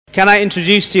Can I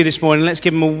introduce to you this morning, let's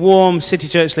give him a warm City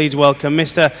Church Leeds welcome,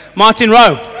 Mr. Martin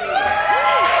Rowe.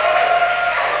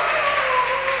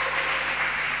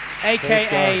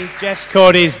 A.K.A. Jess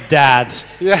Cordy's dad.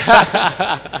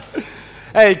 Yeah.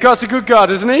 Hey, God's a good God,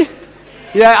 isn't he?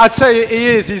 Yeah, I tell you, he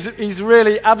is. He's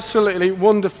really absolutely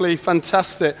wonderfully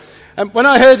fantastic. And when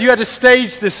I heard you had a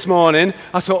stage this morning,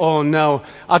 I thought, oh no,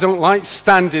 I don't like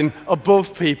standing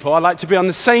above people. I like to be on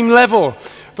the same level.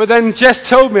 But then Jess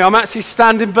told me I'm actually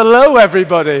standing below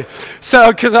everybody.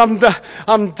 So, because I'm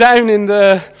down in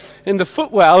the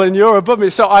footwell and you're above me.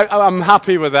 So I'm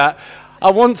happy with that. I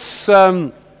once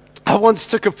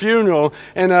took a funeral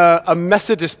in a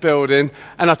Methodist building,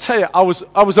 and I tell you, I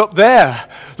was up there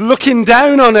looking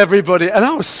down on everybody, and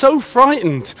I was so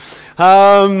frightened.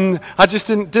 I just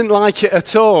didn't like it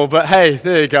at all. But hey,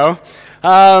 there you go.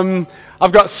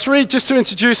 I've got three, just to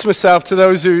introduce myself to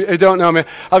those who don't know me,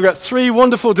 I've got three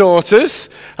wonderful daughters.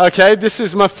 Okay, this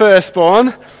is my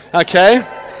firstborn. Okay,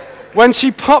 when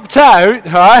she popped out,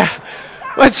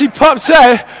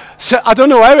 so I don't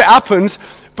know how it happens,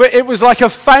 but it was like a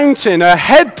fountain. Her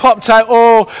head popped out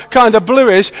all kind of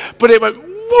bluish, but it went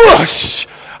whoosh.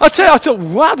 I tell you, I thought,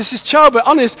 wow, this is childbirth.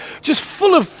 Honest, just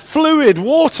full of fluid,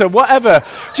 water, whatever.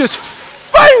 Just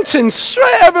fountain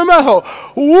straight out of my mouth.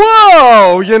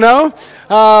 Whoa, you know.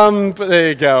 But there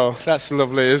you go. That's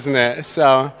lovely, isn't it?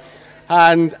 So,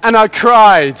 and I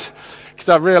cried because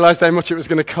I realised how much it was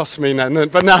going to cost me.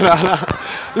 But no.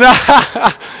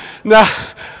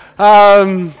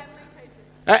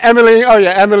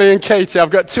 Emily and Katie.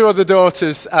 I've got two other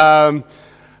daughters.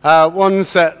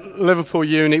 One's at Liverpool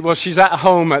Uni. Well, she's at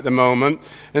home at the moment.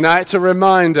 And I had to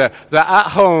remind her that at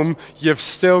home, you've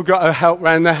still got to help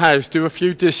around the house, do a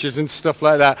few dishes and stuff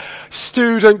like that.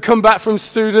 Come back from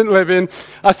student living.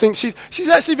 I think she's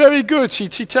actually very good. She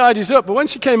tidies up. But when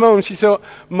she came home, she thought,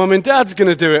 Mum and Dad's going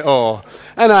to do it all.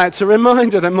 And I had to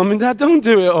remind her that Mum and Dad don't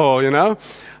do it all, you know.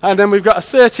 And then we've got a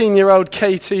 13-year-old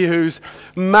Katie who's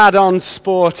mad on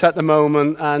sport at the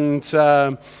moment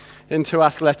and into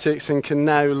athletics and can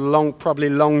now probably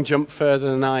long jump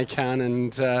further than I can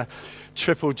and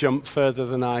triple jump further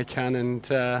than I can,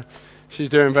 and she's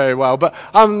doing very well. But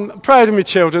I'm proud of my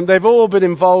children. They've all been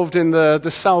involved in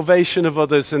the salvation of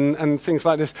others and things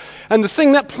like this. And the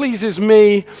thing that pleases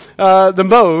me the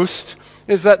most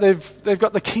is that they've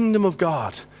got the kingdom of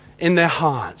God in their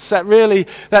hearts.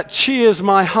 That cheers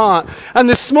my heart. And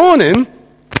this morning,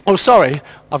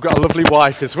 I've got a lovely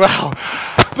wife as well.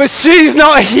 But she's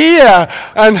not here.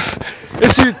 And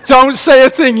don't say a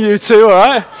thing, you two, all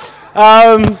right?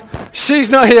 She's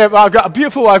not here, but I've got a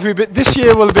beautiful wife who this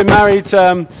year will have been married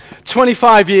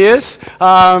 25 years.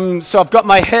 So I've got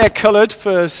my hair coloured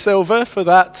for silver for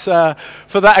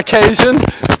that occasion,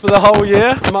 for the whole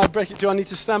year. I might break it. Do I need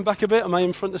to stand back a bit? Am I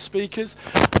in front of speakers?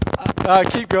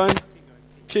 Keep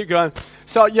going.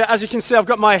 So, yeah, as you can see, I've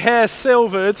got my hair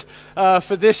silvered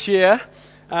for this year.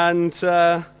 And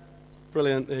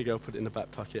brilliant. There you go. Put it in the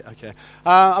back pocket. Okay.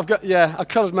 I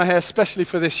coloured my hair especially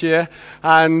for this year.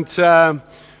 And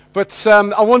but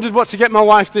I wondered what to get my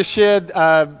wife this year.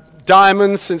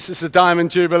 Diamonds, since it's a diamond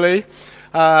jubilee.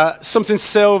 Something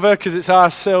silver, because it's our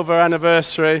silver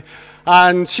anniversary.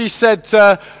 And she said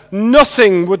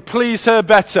nothing would please her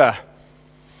better.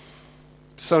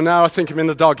 So now I think I'm in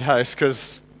the doghouse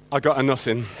because I got a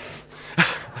nothing.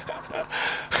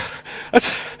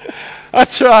 I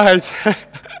tried.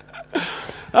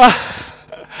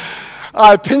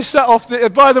 I pinched that off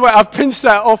by the way, I've pinched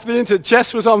that off the internet.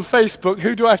 Jess was on Facebook.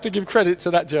 Who do I have to give credit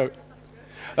to that joke?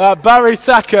 Barry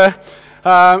Thacker.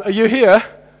 Are you here?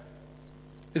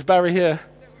 Is Barry here?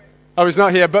 Oh, he's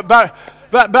not here. But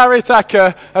Barry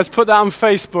Thacker has put that on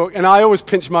Facebook, and I always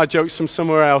pinch my jokes from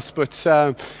somewhere else,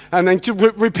 and then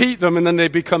repeat them, and then they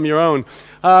become your own.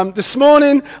 This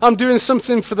morning, I'm doing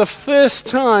something for the first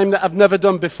time that I've never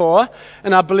done before,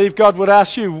 and I believe God would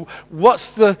ask you,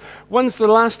 when's the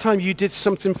last time you did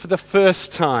something for the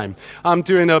first time? I'm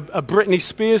doing a Britney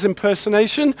Spears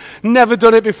impersonation. Never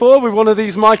done it before with one of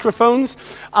these microphones.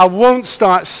 I won't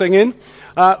start singing.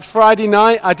 Friday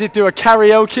night, I did do a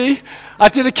karaoke. I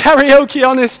did a karaoke,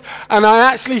 honest, and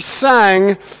I actually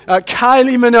sang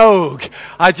Kylie Minogue.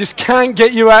 I just can't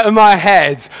get you out of my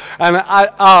head. And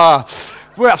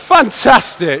well,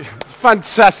 fantastic.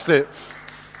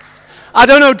 I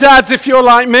don't know, dads, if you're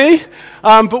like me,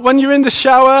 but when you're in the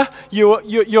shower,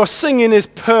 your singing is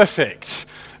perfect,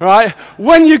 right?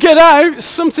 When you get out,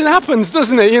 something happens,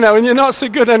 doesn't it? You know, and you're not so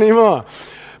good anymore.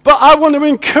 But I want to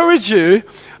encourage you.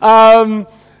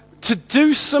 to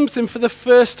do something for the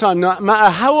first time, no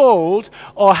matter how old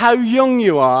or how young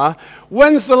you are.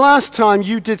 When's the last time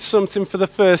you did something for the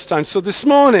first time? So this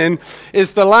morning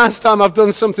is the last time I've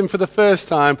done something for the first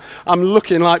time. I'm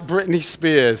looking like Britney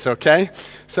Spears, okay?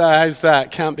 So how's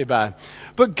that? Can't be bad.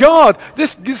 But God,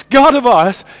 this God of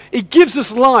ours, He gives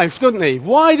us life, doesn't He?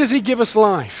 Why does He give us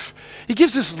life? He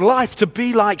gives us life to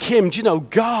be like Him. Do you know,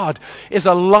 God is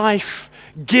a life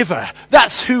giver.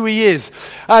 That's who He is.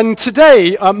 And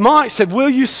today, Mark said, will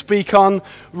you speak on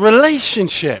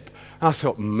relationship? I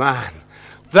thought, man,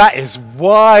 that is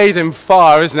wide and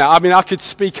far, isn't it? I mean, I could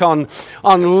speak on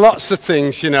lots of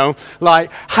things, you know, like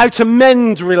how to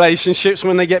mend relationships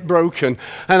when they get broken.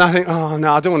 And I think, oh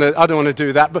no, I don't want to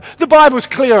do that. But the Bible's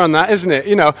clear on that, isn't it?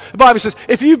 You know, the Bible says,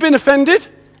 if you've been offended,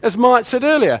 as Mark said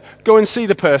earlier, go and see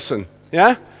the person.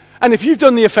 Yeah? And if you've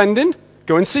done the offending,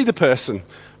 go and see the person.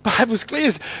 Bible's clear.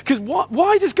 Because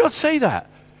why does God say that?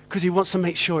 Because He wants to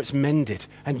make sure it's mended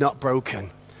and not broken.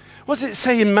 What does it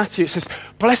say in Matthew? It says,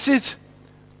 blessed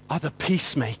are the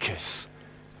peacemakers,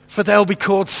 for they'll be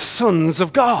called sons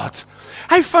of God.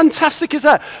 How fantastic is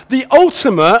that? The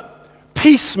ultimate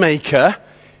peacemaker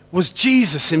was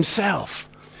Jesus Himself.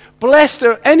 Blessed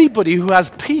are anybody who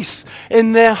has peace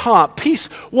in their heart. Peace,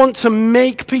 want to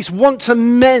make peace, want to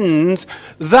mend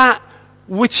that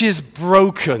which is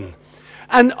broken.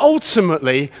 And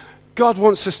ultimately, God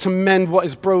wants us to mend what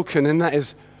is broken, and that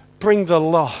is bring the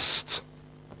lost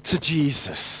to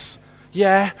Jesus.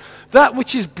 Yeah? That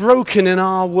which is broken in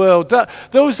our world,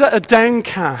 those that are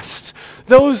downcast,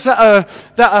 those that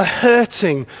are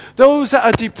hurting, those that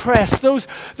are depressed,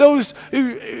 those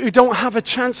who don't have a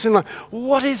chance in life.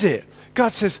 What is it?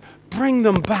 God says, bring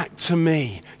them back to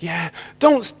me. Yeah?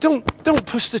 Don't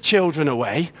push the children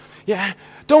away. Yeah?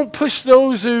 Don't push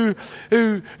those who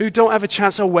don't have a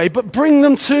chance away, but bring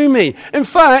them to me. In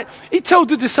fact, He told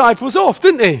the disciples off,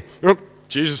 didn't He? Oh,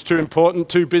 Jesus is too important,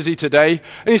 too busy today.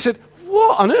 And He said,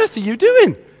 what on earth are you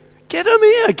doing? Get them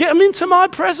here. Get them into my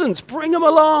presence. Bring them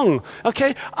along.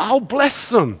 Okay? I'll bless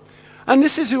them. And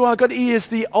this is who our God, He is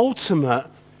the ultimate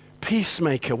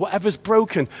peacemaker. Whatever's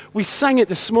broken. We sang it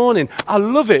this morning. I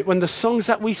love it when the songs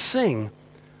that we sing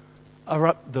are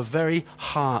at the very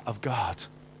heart of God.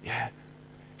 Yeah.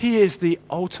 He is the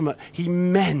ultimate. He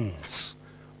mends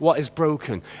what is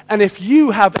broken. And if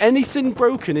you have anything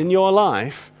broken in your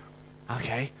life,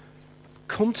 okay,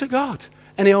 come to God.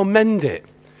 And He'll mend it.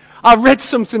 I read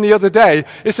something the other day.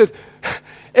 It said,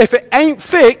 if it ain't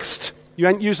fixed, you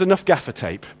ain't used enough gaffer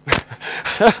tape.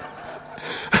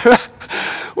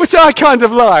 Which I kind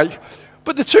of like.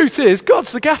 But the truth is,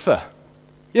 God's the gaffer.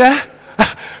 Yeah?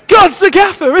 God's the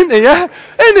gaffer, isn't He? Yeah?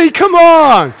 Isn't He? Come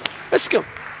on. Let's go.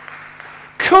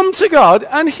 Come to God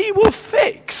and He will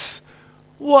fix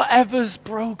whatever's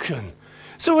broken.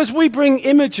 So as we bring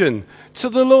Imogen to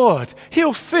the Lord,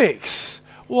 He'll fix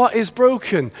what is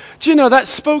broken. Do you know, that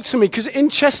spoke to me because in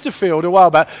Chesterfield a while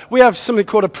back, we have something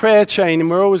called a prayer chain and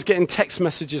we're always getting text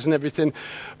messages and everything.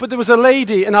 But there was a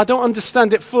lady, and I don't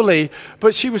understand it fully,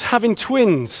 but she was having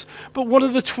twins. But one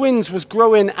of the twins was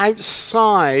growing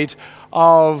outside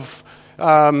of,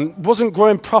 wasn't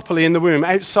growing properly in the womb,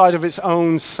 outside of its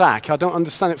own sac. I don't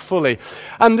understand it fully.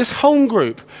 And this home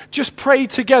group just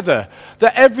prayed together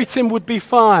that everything would be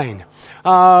fine.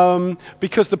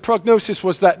 Because the prognosis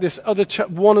was that this other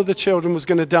one of the children was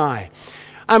going to die.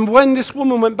 And when this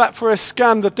woman went back for a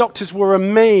scan, the doctors were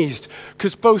amazed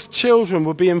because both children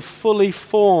were being fully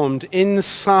formed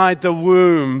inside the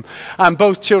womb. And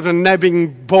both children now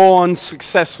being born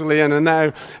successfully and are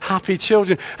now happy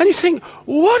children. And you think,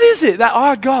 what is it that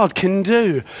our God can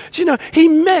do? Do you know, He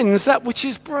mends that which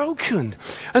is broken.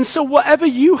 And so whatever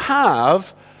you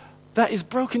have that is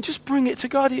broken, just bring it to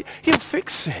God. He'll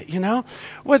fix it, you know.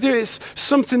 Whether it's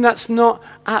something that's not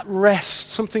at rest,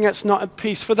 something that's not at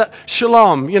peace. For that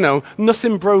shalom, you know,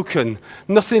 nothing broken,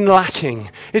 nothing lacking.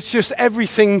 It's just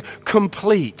everything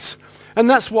complete. And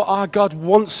that's what our God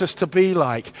wants us to be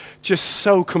like. Just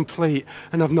so complete.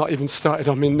 And I've not even started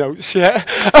on my notes yet.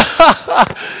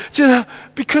 Do you know?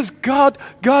 Because God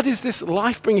is this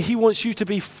life bringer. He wants you to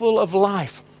be full of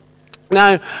life.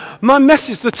 Now, my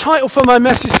message, the title for my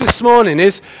message this morning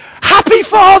is Happy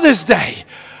Father's Day.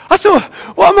 I thought,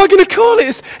 what am I going to call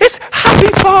it? It's Happy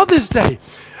Father's Day.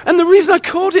 And the reason I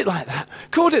called it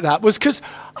that was because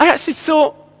I actually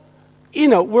thought, you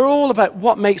know, we're all about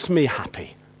what makes me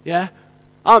happy. Yeah?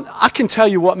 I can tell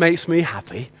you what makes me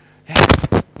happy. Yeah.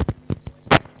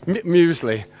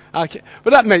 Muesli. Okay. But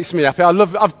that makes me happy.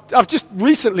 I've just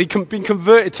recently been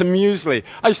converted to muesli.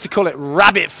 I used to call it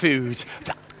rabbit food.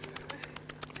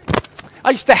 I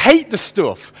used to hate the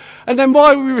stuff. And then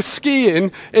while we were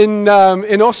skiing in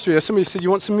Austria, somebody said,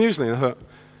 you want some muesli? And I thought,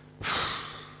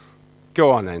 Go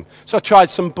on then. So I tried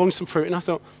some fruit, and I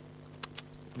thought,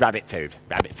 rabbit food.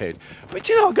 But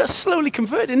I got slowly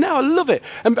converted. Now I love it.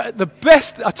 And the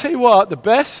best, I tell you what, the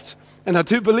best, and I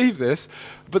do believe this,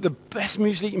 but the best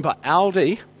muesli eaten by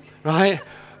Aldi, right?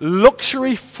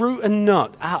 Luxury fruit and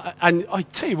nut. And I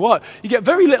tell you what, you get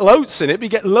very little oats in it, but you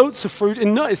get loads of fruit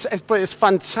and nut. But it's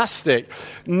fantastic.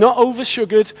 Not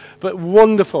over-sugared, but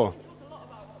wonderful.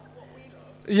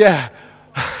 Yeah.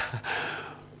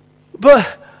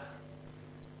 But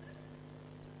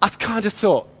I kind of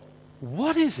thought,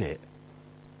 what is it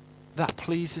that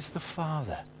pleases the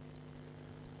Father?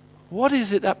 What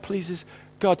is it that pleases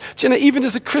God? Do you know, even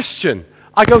as a Christian,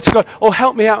 I go to God, oh,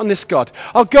 help me out on this, God.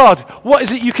 Oh, God, what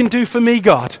is it you can do for me,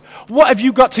 God? What have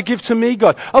you got to give to me,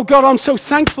 God? Oh, God, I'm so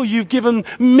thankful you've given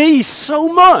me so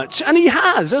much. And he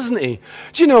has, hasn't he?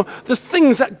 Do you know, the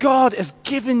things that God has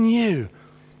given you,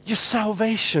 your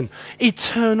salvation,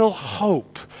 eternal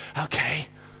hope, okay?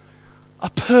 A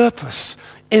purpose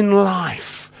in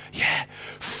life, yeah.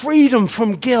 Freedom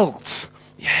from guilt,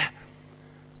 yeah.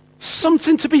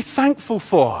 Something to be thankful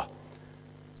for.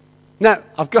 Now,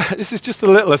 this is just a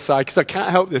little aside because I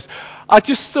can't help this. I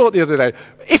just thought the other day,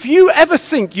 if you ever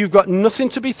think you've got nothing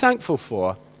to be thankful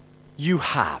for, you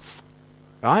have,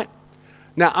 right?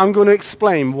 Now, I'm going to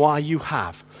explain why you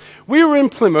have. We were in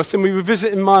Plymouth and we were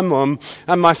visiting my mum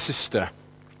and my sister.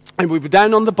 And we were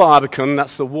down on the Barbican,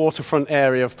 that's the waterfront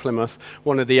area of Plymouth,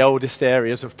 one of the oldest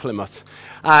areas of Plymouth.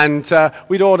 And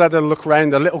we'd all had a look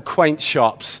around the little quaint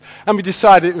shops. And we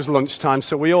decided it was lunchtime,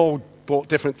 so we all bought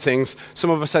different things. Some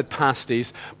of us had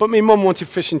pasties. But my mum wanted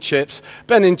fish and chips.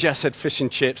 Ben and Jess had fish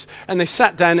and chips. And they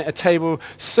sat down at a table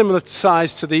similar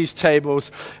size to these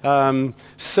tables,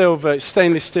 silver,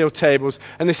 stainless steel tables.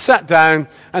 And they sat down,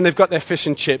 and they've got their fish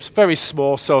and chips, very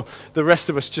small. So the rest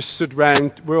of us just stood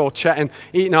round. We're all chatting,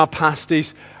 eating our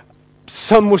pasties.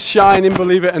 Sun was shining,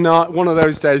 believe it or not. One of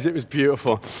those days, it was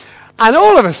beautiful. And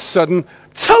all of a sudden,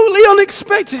 totally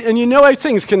unexpected, and you know how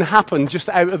things can happen just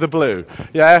out of the blue,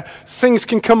 yeah? Things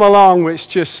can come along which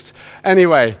just,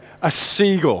 anyway, a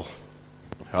seagull,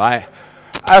 right?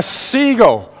 A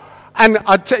seagull. And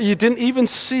you didn't even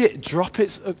see it drop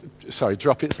its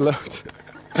load.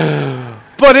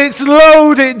 But its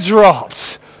load it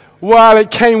dropped. While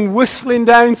it came whistling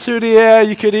down through the air,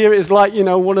 you could hear it as like,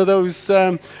 one of those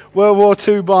World War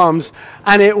II bombs,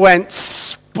 and it went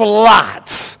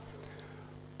splat.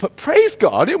 But praise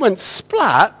God, it went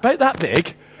splat, about that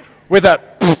big, with a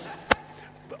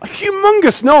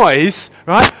humongous noise,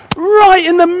 right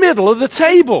in the middle of the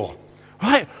table,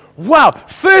 right? Wow,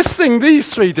 first thing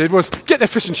these three did was get their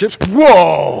fish and chips.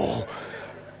 Whoa!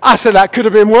 I said, that could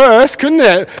have been worse, couldn't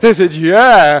it? They said,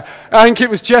 yeah. I think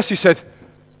it was Jess who said,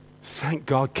 thank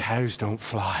God cows don't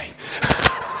fly.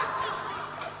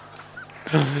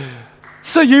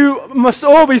 So you must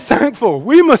all be thankful.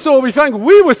 We must all be thankful.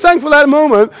 We were thankful at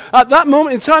that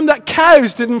moment in time, that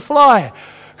cows didn't fly.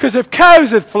 Because if cows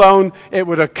had flown, it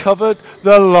would have covered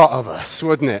the lot of us,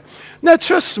 wouldn't it? Now,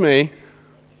 trust me,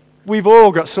 we've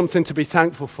all got something to be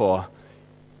thankful for.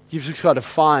 You've just got to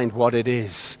find what it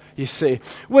is. You see,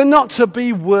 we're not to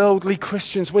be worldly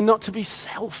Christians. We're not to be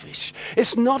selfish.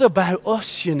 It's not about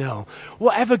us,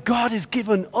 Whatever God has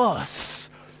given us,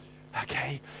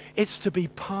 okay, it's to be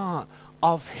part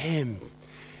of him.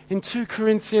 In 2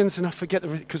 Corinthians, and I forget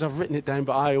because I've written it down,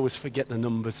 but I always forget the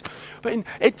numbers. But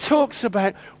it talks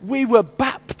about we were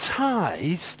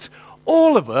baptized,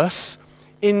 all of us,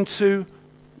 into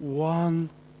one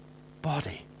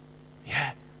body.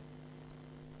 Yeah.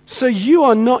 So you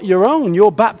are not your own.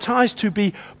 You're baptized to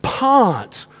be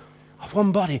part of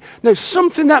one body. Now,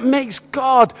 something that makes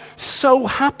God so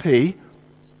happy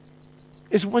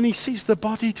is when he sees the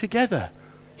body together.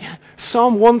 Yeah.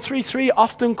 Psalm 133,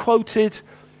 often quoted,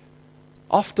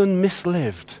 often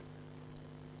mislived.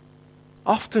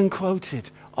 Often quoted,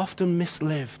 often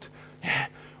mislived. Yeah.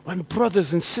 When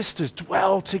brothers and sisters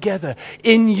dwell together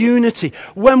in unity,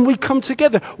 when we come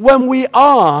together, when we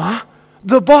are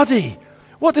the body.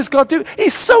 What does God do?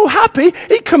 He's so happy,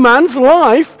 he commands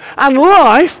life and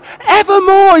life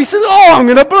evermore. He says, oh, I'm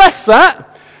going to bless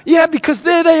that. Yeah, because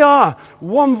there they are,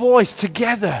 one voice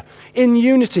together in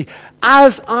unity.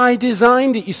 As I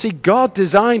designed it, you see, God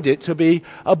designed it to be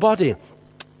a body.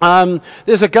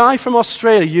 There's a guy from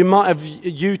Australia, you might have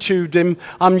YouTubed him.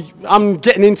 I'm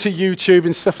getting into YouTube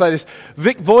and stuff like this.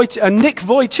 Nick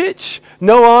Vujicic,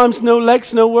 no arms, no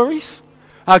legs, no worries.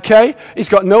 Okay, he's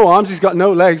got no arms, he's got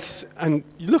no legs, and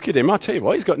you look at him, I tell you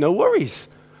what, he's got no worries.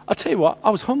 I tell you what,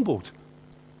 I was humbled.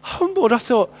 I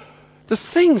thought, the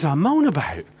things I moan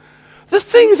about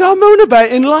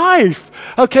in life,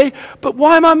 okay, but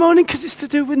why am I moaning? Because it's to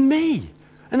do with me.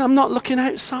 And I'm not looking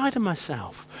outside of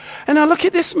myself. And I look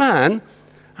at this man,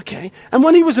 okay, and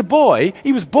when he was a boy,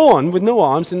 he was born with no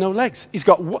arms and no legs. He's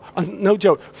got, no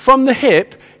joke, from the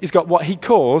hip, he's got what he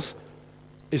calls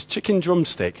his chicken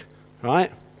drumstick,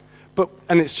 right?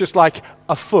 And it's just like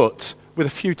a foot with a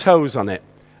few toes on it.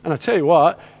 And I tell you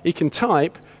what, he can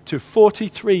type to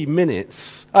 43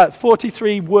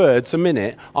 words a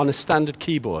minute on a standard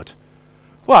keyboard.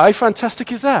 Well, how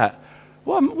fantastic is that?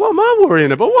 What am I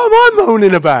worrying about? What am I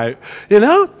moaning about? You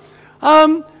know?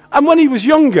 And when he was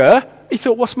younger, he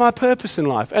thought, what's my purpose in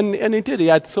life? And he did. He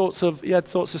had thoughts of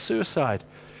suicide.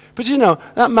 But you know,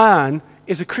 that man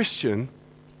is a Christian,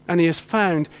 and he has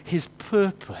found his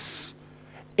purpose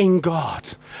in God.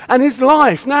 And his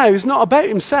life now is not about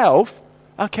himself,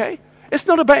 okay? It's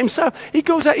not about himself. He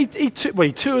goes out, he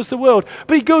tours the world,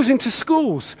 but he goes into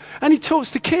schools, and he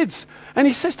talks to kids. And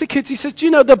he says to kids, he says, do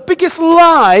you know, the biggest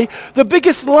lie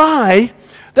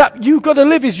that you've got to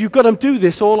live is you've got to do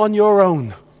this all on your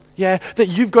own. Yeah, that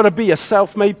you've got to be a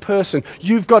self-made person.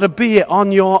 You've got to be it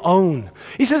on your own.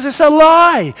 He says it's a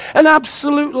lie, an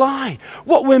absolute lie.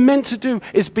 What we're meant to do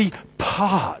is be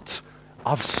part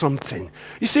of something.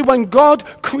 You see, when God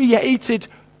created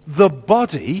the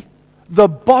body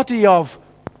of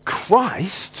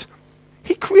Christ,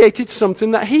 he created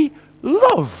something that he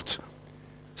loved.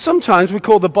 Sometimes we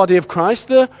call the body of Christ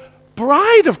the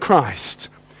bride of Christ.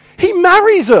 He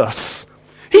marries us.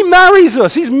 He marries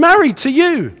us. He's married to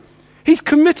you. He's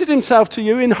committed himself to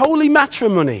you in holy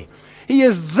matrimony. He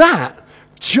is that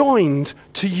joined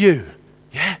to you.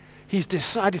 Yeah? He's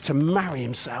decided to marry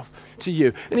himself to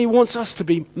you. And he wants us to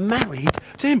be married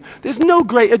to him. There's no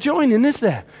greater joining, is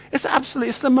there?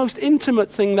 It's the most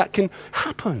intimate thing that can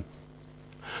happen.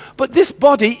 But this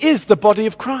body is the body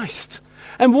of Christ.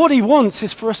 And what he wants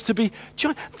is for us to be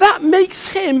joined. That makes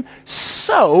him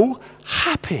so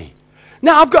happy.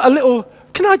 Now, I've got a little...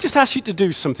 Can I just ask you to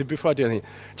do something before I do anything?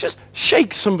 Just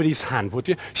shake somebody's hand, would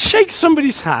you? Shake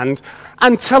somebody's hand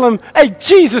and tell them, hey,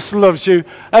 Jesus loves you.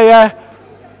 Hey,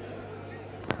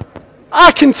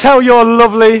 I can tell you're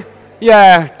lovely.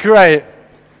 Yeah, great.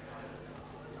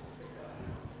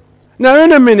 Now,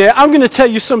 in a minute, I'm going to tell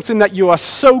you something that you are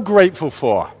so grateful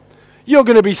for. You're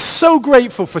going to be so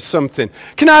grateful for something.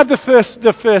 Can I have the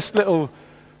first little...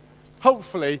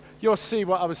 Hopefully, you'll see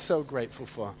what I was so grateful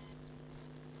for.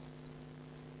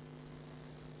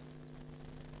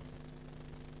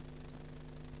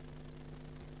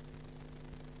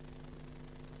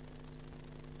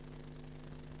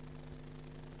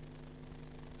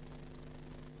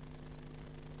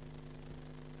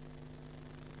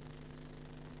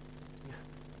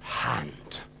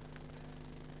 Hand.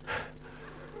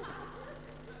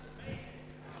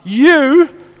 You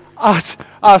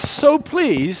are so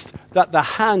pleased that the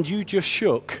hand you just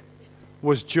shook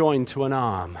was joined to an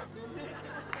arm.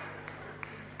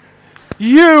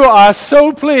 You are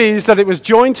so pleased that it was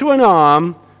joined to an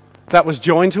arm that was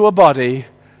joined to a body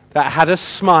that had a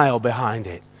smile behind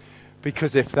it.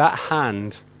 Because if that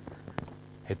hand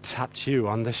had tapped you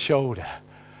on the shoulder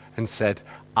and said,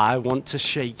 I want to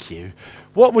shake you,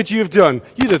 what would you have done?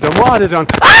 You'd have done what I'd have done.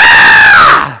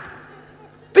 Ah!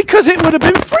 Because it would have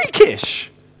been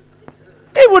freakish.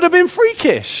 It would have been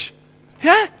freakish.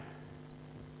 Yeah?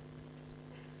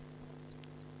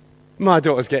 My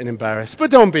daughter's getting embarrassed,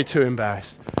 but don't be too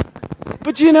embarrassed.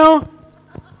 But you know,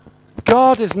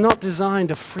 God has not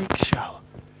designed a freak show.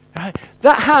 Right?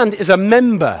 That hand is a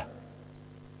member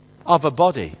of a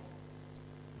body.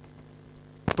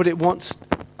 But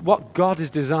what God has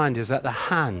designed is that the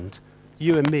hand,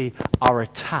 you and me, are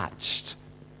attached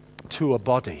to a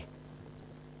body.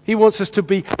 He wants us to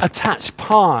be attached,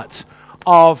 part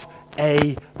of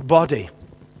a body.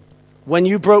 When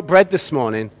you broke bread this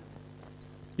morning,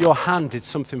 your hand did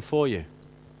something for you.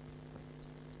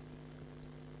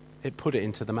 It put it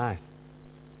into the mouth.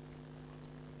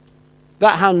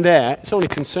 That hand there, it's only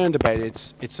concerned about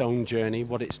its own journey,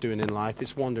 what it's doing in life.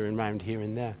 It's wandering around here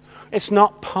and there. It's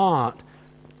not part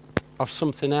of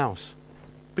something else.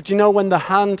 But you know, when the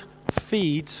hand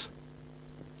feeds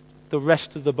the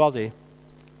rest of the body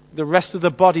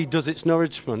does its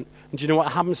nourishment. And do you know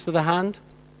what happens to the hand?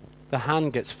 The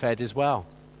hand gets fed as well.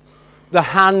 The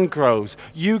hand grows.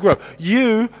 You grow.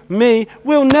 You, me,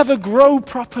 will never grow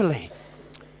properly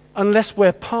unless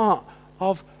we're part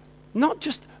of not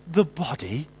just the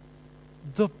body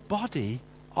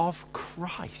of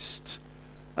Christ.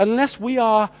 Unless we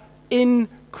are in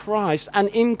Christ and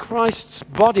in Christ's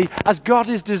body as God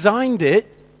has designed it,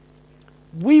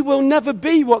 we will never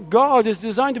be what God has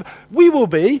designed to be. We will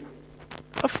be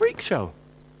a freak show.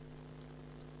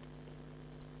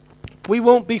 We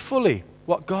won't be fully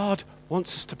what God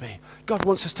wants us to be. God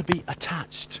wants us to be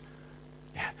attached.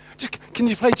 Yeah. Can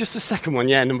you play just the second one?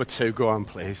 Yeah, number 2. Go on,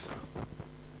 please.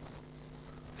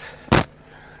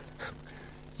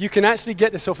 You can actually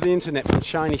get this off the internet from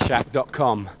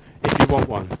shinyshack.com if you want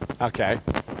one. Okay.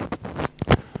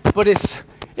 But it's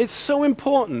so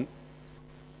important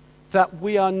that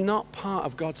we are not part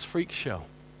of God's freak show.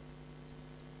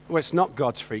 Well, it's not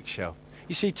God's freak show.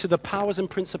 You see, to the powers and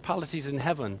principalities in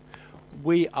heaven,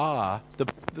 we are,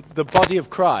 the body of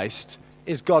Christ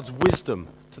is God's wisdom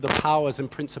to the powers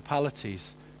and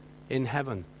principalities in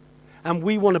heaven. And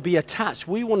we want to be attached.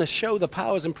 We want to show the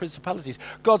powers and principalities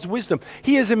God's wisdom.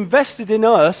 He has invested in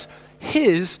us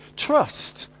his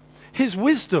trust, his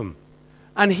wisdom.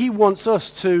 And he wants us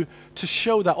to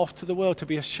show that off to the world, to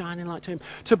be a shining light to him,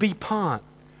 to be part.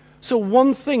 So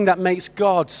one thing that makes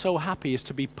God so happy is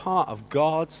to be part of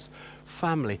God's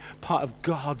family, part of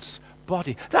God's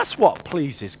body. That's what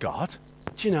pleases God.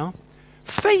 Do you know?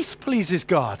 Faith pleases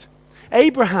God.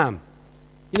 Abraham.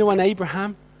 You know when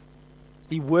Abraham,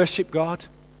 he worshipped God,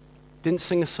 didn't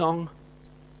sing a song.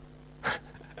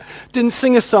 Didn't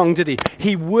sing a song, did he?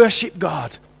 He worshipped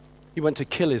God. He went to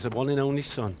kill his one and only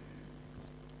son.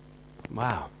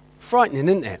 Wow. Frightening,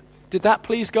 isn't it? Did that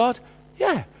please God?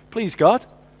 Yeah, please God.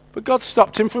 But God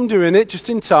stopped him from doing it just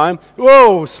in time.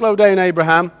 Whoa, slow down,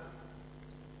 Abraham.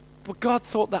 But God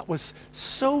thought that was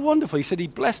so wonderful. He said he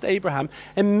blessed Abraham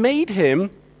and made him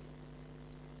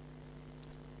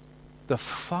the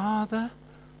father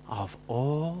of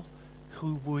all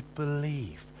who would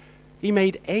believe. He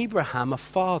made Abraham a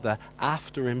father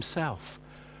after himself.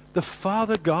 The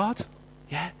Father God,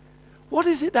 yeah. What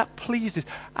is it that pleases?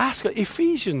 Ask her.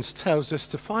 Ephesians tells us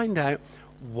to find out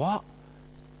what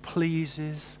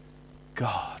pleases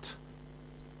God.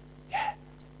 Yeah.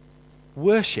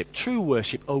 Worship, true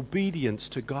worship, obedience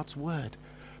to God's word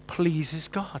pleases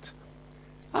God.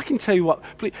 I can tell you what,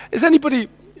 is anybody,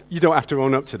 you don't have to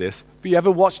own up to this, but you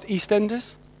ever watched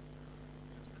EastEnders?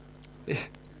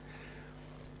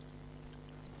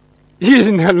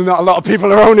 Not a lot of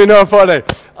people are owning up, are they?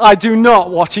 I do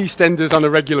not watch EastEnders on a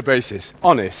regular basis.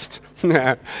 Honest.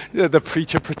 The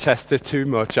preacher protested too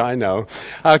much, I know.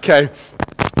 Okay.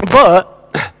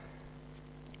 But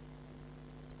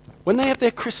when they have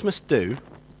their Christmas do,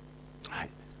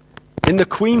 in the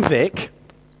Queen Vic,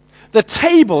 the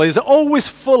table is always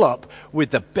full up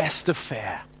with the best of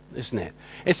fare, isn't it?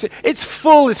 It's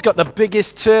full. It's got the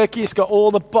biggest turkey. It's got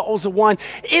all the bottles of wine.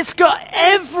 It's got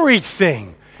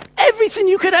everything. Everything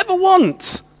you could ever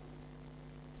want.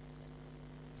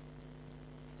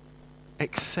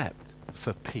 Except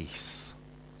for peace.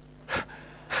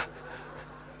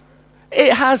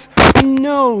 It has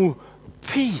no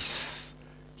peace.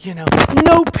 You know,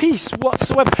 no peace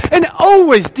whatsoever. And it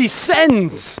always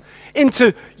descends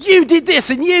into, you did this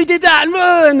and you did that,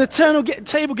 and the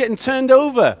table getting turned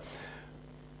over.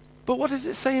 But what does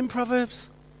it say in Proverbs?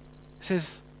 It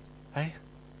says, hey,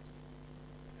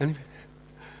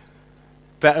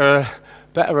 better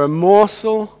a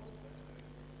morsel.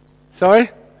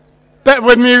 Sorry? Better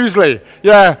with muesli.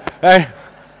 Yeah. Hey.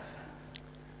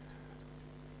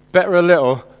 Better a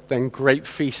little than great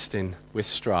feasting with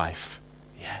strife.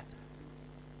 Yeah.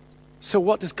 So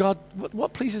what does God,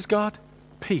 what pleases God?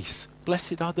 Peace.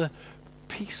 Blessed are the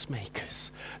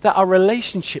peacemakers. That our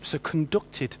relationships are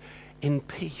conducted in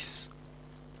peace.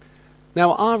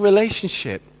 Now, our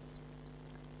relationship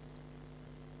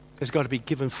has got to be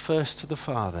given first to the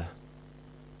Father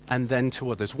and then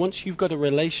to others. Once you've got a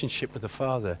relationship with the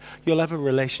Father, you'll have a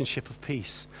relationship of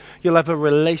peace. You'll have a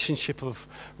relationship of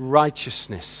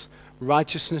righteousness,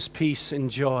 peace, and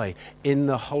joy in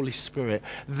the Holy Spirit.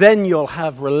 Then you'll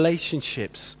have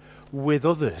relationships with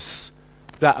others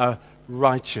that are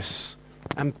righteous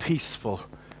and peaceful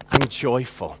and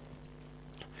joyful.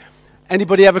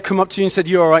 Anybody ever come up to you and said,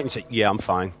 "You all right?" And you say, "Yeah, I'm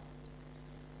fine."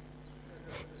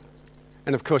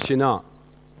 And of course you're not.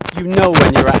 You know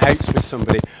when you're at outs with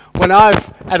somebody. When I've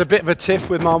had a bit of a tiff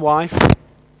with my wife,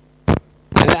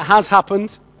 and it has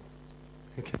happened.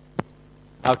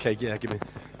 Okay, yeah, give me.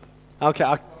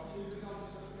 Okay,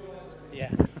 yeah.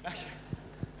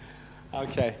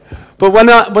 Okay. But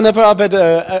whenever I've had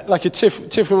a tiff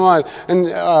with my wife, and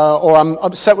or I'm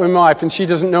upset with my wife, and she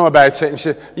doesn't know about it, and she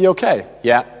says, "You okay?"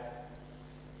 "Yeah."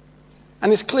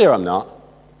 And it's clear I'm not.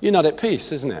 You're not at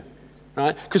peace, isn't it?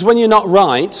 Right? Because when you're not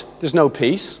right, there's no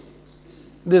peace.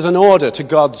 There's an order to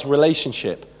God's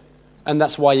relationship. And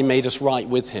that's why he made us right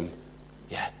with him.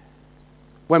 Yeah.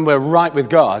 When we're right with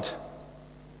God,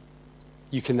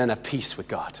 you can then have peace with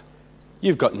God.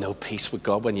 You've got no peace with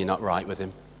God when you're not right with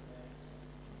him.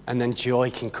 And then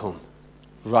joy can come.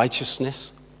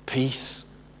 Righteousness,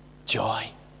 peace,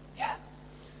 joy. Yeah.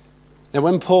 Now,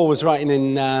 when Paul was writing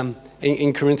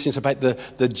in Corinthians about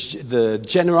the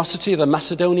generosity of the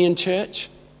Macedonian church,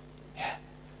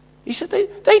 he said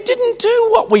they didn't do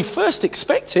what we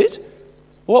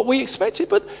expected,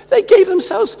 but they gave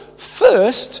themselves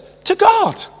first to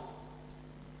God.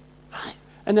 Right?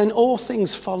 And then all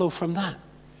things follow from that.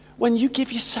 When you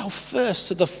give yourself first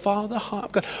to the Father heart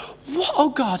of God, what, oh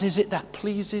God, is it that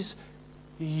pleases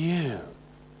you?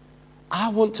 I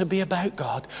want to be about,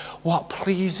 God, what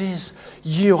pleases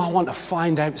you. I want to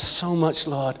find out so much,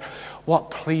 Lord,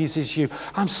 what pleases you.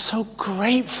 I'm so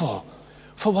grateful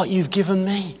for what you've given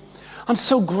me. I'm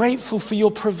so grateful for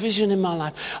your provision in my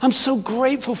life. I'm so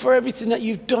grateful for everything that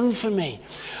you've done for me.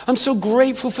 I'm so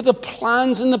grateful for the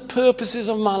plans and the purposes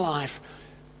of my life.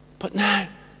 But now,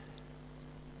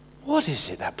 what is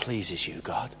it that pleases you,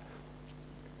 God?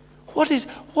 What is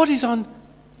on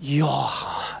your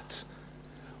heart?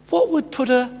 What would put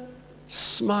a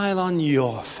smile on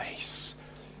your face?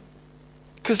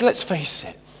 Because let's face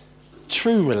it,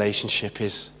 true relationship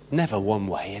is never one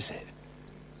way, is it?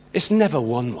 It's never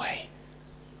one way.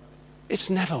 It's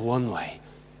never one way.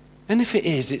 And if it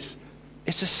is, it's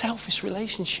a selfish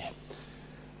relationship.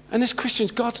 And as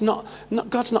Christians, God's not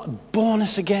born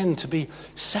us again to be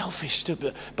selfish,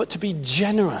 but to be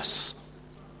generous.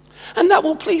 And that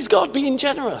will please God, being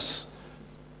generous.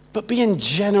 But being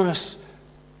generous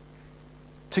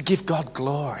to give God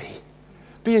glory.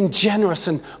 Being generous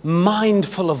and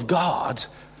mindful of God.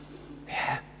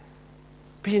 Yeah.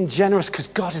 Being generous because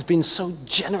God has been so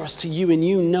generous to you and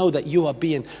you know that you are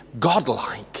being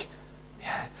godlike.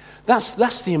 Yeah.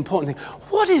 That's the important thing.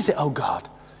 What is it, oh God,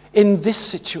 in this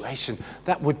situation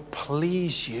that would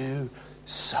please you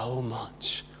so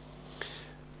much?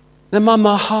 Then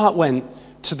my heart went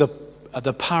to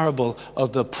the parable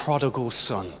of the prodigal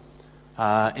son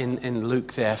in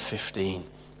Luke there 15.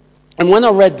 And when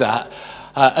I read that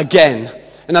again,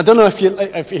 and I don't know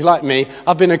if you like me,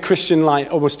 I've been a Christian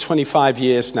like almost 25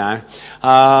 years now,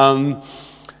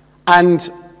 and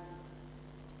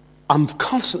I'm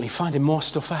constantly finding more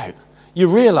stuff out. You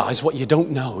realize what you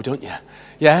don't know, don't you?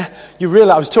 Yeah? You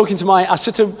realize, I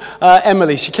said to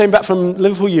Emily, she came back from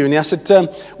Liverpool Uni, I said,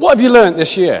 what have you learnt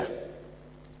this year?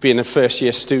 Being a first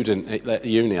year student at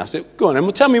uni, I said, go on,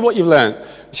 Emma, tell me what you've learnt.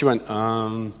 She went,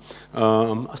 I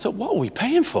thought, what are we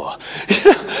paying for?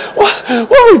 what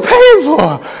are we paying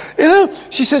for?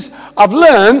 She says, I've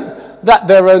learned that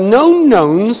there are known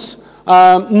knowns,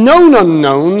 known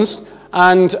unknowns,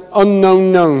 and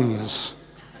unknown knowns.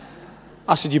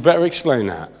 I said, you better explain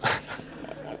that.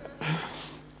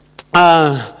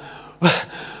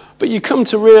 But you come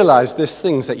to realize there's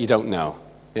things that you don't know,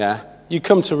 yeah? You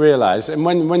come to realize, and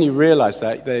when you realize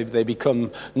that, they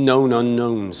become known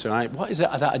unknowns, right? What is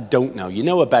it that I don't know? You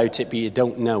know about it, but you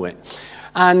don't know it.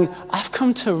 And I've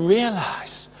come to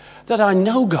realize that I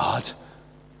know God,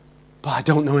 but I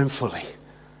don't know him fully,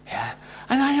 yeah?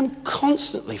 And I am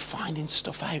constantly finding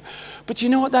stuff out. But you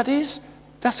know what that is?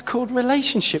 That's called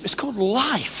relationship. It's called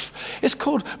life. It's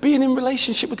called being in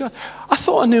relationship with God. I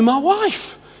thought I knew my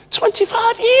wife.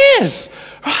 25 years,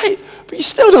 right? But you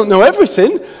still don't know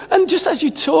everything. And just as you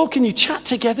talk and you chat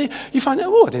together, you find out,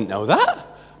 oh, I didn't know that.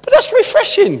 But that's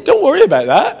refreshing. Don't worry about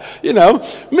that. You know,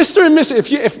 Mr. and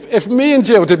Mrs. If me and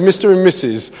Jill did Mr. and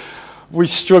Mrs., we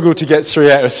struggle to get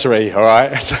 3 out of 3, all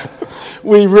right? So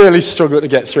we really struggle to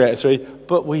get 3 out of 3,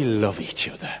 but we love each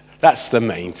other. That's the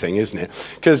main thing, isn't it?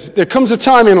 Because there comes a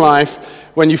time in life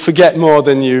when you forget more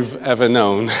than you've ever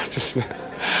known.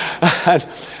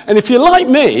 And if you're like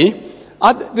me,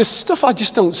 there's stuff I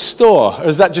just don't store. Or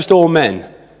is that just all men?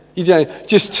 You know,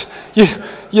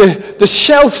 the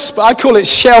shelf. I call it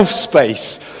shelf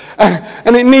space,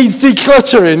 and it needs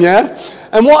decluttering. Yeah.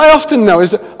 And what I often know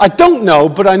is that I don't know,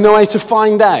 but I know how to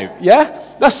find out. Yeah.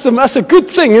 That's a good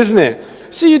thing, isn't it?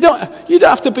 So you don't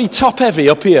have to be top heavy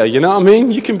up here. You know what I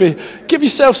mean? You can give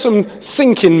yourself some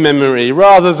thinking memory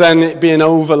rather than it being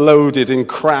overloaded and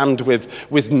crammed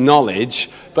with knowledge,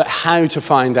 but how to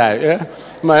find out. Yeah.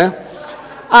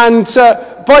 And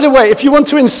by the way, if you want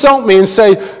to insult me and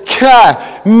say,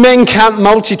 men can't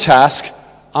multitask,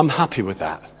 I'm happy with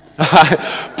that.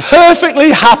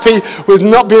 Perfectly happy with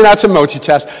not being able to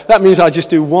multitask. That means I just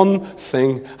do one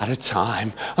thing at a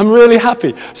time. I'm really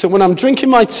happy. So when I'm drinking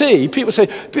my tea, people say,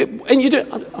 and you do,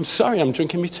 I'm sorry, I'm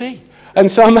drinking my tea. And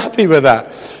so I'm happy with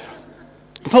that.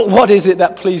 But what is it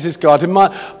that pleases God? And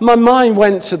my mind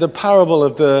went to the parable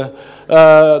of the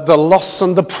lost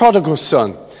son, the prodigal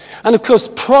son. And of course,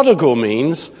 prodigal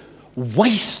means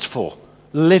wasteful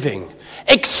living,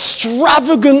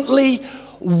 extravagantly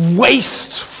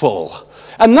wasteful.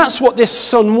 And that's what this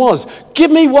son was.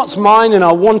 Give me what's mine and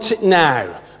I want it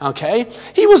now. Okay?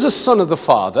 He was a son of the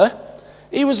father.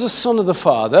 He was the son of the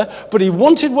Father, but he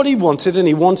wanted what he wanted, and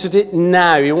he wanted it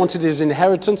now. He wanted his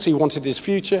inheritance. He wanted his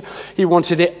future. He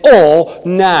wanted it all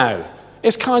now.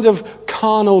 It's kind of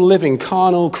carnal living,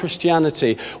 carnal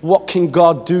Christianity. What can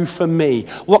God do for me?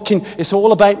 It's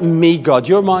all about me, God.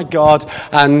 You're my God,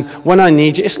 and when I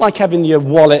need you, it's like having your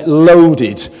wallet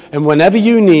loaded, and whenever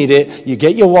you need it, you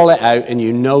get your wallet out, and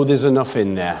you know there's enough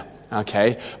in there,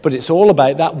 okay? But it's all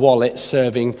about that wallet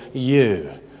serving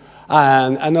you.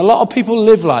 And a lot of people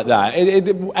live like that.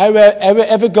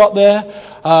 Ever got there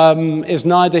is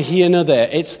neither here nor there.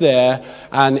 It's there,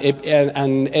 and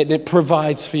it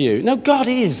provides for you. No, God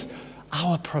is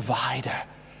our provider.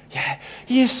 Yeah,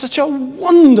 He is such a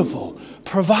wonderful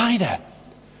provider.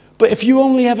 But if you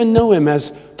only ever know Him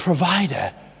as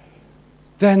provider,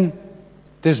 then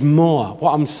there's more.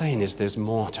 What I'm saying is there's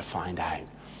more to find out.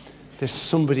 There's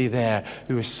somebody there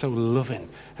who is so loving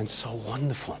and so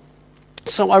wonderful.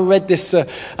 So I read this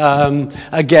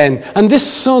again, and this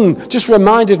son just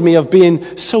reminded me of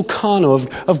being so carnal,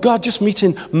 of God just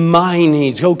meeting my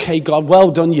needs. Okay, God,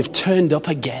 well done, you've turned up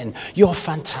again. You're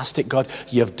fantastic, God,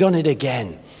 you've done it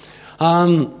again.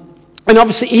 And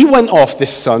obviously he went off,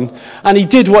 this son, and he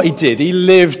did what he did. He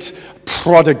lived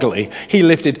prodigally. He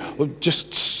lived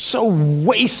just so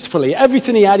wastefully.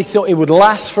 Everything he had, he thought it would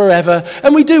last forever.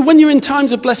 And we do. When you're in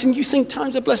times of blessing, you think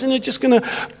times of blessing are just going to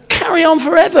carry on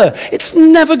forever. It's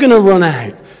never going to run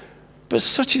out. But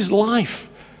such is life,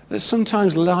 that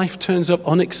sometimes life turns up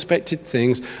unexpected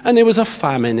things. And there was a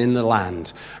famine in the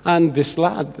land. And this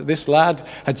lad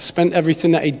had spent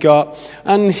everything that he'd got,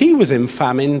 and he was in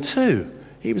famine too.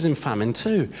 He was in famine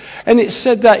too. And it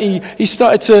said that he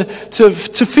started to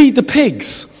feed the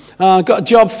pigs. Got a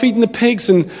job feeding the pigs,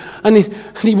 and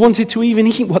he wanted to even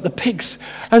eat what the pigs.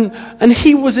 And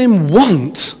he was in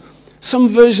want. Some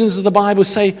versions of the Bible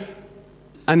say,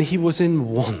 and he was in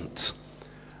want.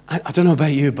 I don't know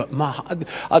about you, but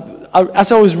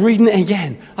as I was reading it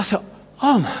again, I thought,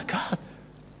 oh my God,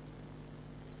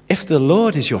 if the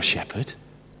Lord is your shepherd,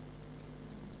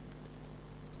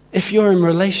 if you're in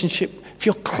relationship, if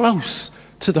you're close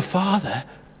to the Father,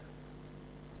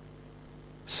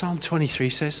 Psalm 23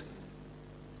 says,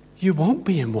 you won't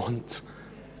be in want.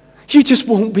 You just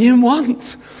won't be in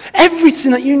want.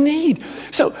 Everything that you need.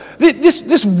 So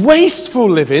this wasteful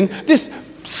living, this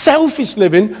selfish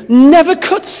living never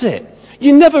cuts it.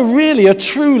 You never really are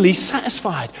truly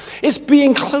satisfied. It's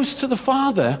being close to the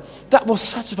Father that will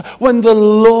satisfy. When the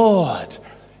Lord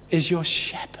is your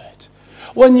shepherd,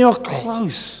 when you're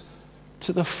close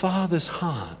to the Father's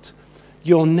heart,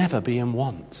 you'll never be in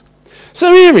want.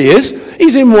 So here he is.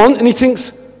 He's in want, and he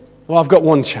thinks, well, I've got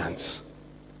one chance.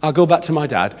 I'll go back to my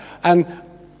dad, and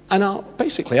I'll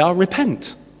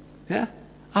repent. Yeah,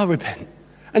 I'll repent.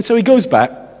 And so he goes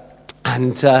back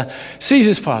and sees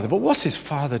his father. But what's his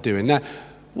father doing? Now,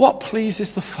 what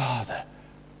pleases the Father?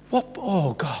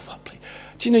 Oh God, what pleases?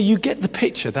 Do you know, you get the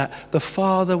picture that the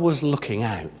Father was looking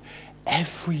out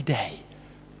every day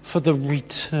for the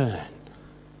return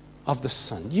of the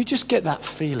Son. You just get that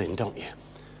feeling, don't you?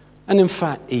 And in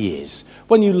fact, he is.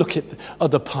 When you look at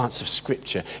other parts of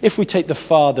Scripture, if we take the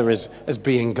Father as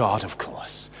being God, of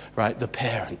course, right, the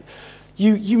parent,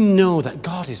 you know that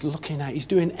God is looking out. He's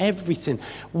doing everything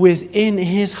within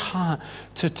his heart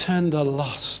to turn the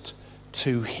lost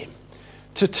to him,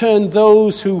 to turn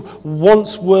those who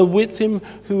once were with him,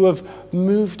 who have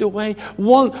moved away,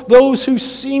 those who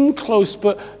seem close,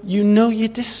 but you know you're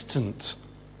distant.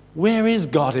 Where is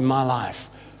God in my life?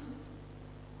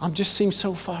 I just seem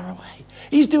so far away.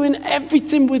 He's doing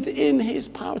everything within his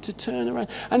power to turn around,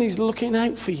 and he's looking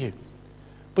out for you.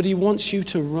 But he wants you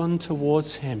to run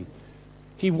towards him.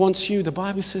 He wants you. The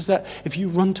Bible says that if you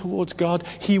run towards God,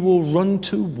 he will run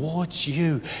towards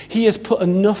you. He has put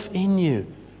enough in you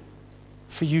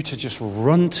for you to just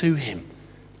run to him.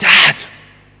 Dad!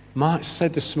 Mark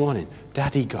said this morning,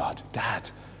 Daddy God, Dad.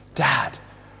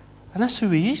 And that's who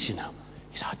he is, you know.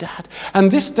 He's our dad. And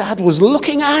this dad was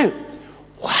looking out.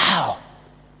 Wow.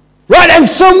 Right then,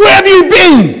 son, where have you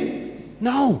been?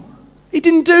 No, he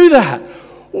didn't do that.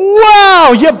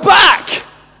 Wow, you're back.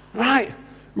 Right.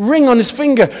 Ring on his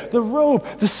finger, the robe,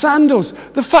 the sandals,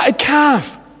 the fatted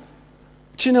calf.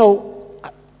 Do you know,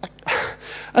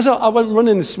 as I went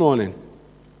running this morning,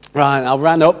 right, I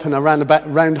ran up and I ran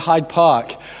around Hyde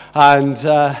Park. And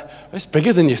it's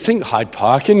bigger than you think, Hyde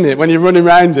Park, isn't it? When you're running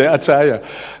around it, I tell you.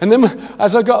 And then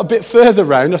as I got a bit further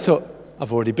round, I thought,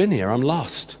 I've already been here, I'm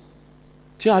lost.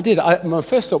 Do you know, I did. My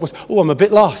first thought was, I'm a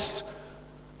bit lost.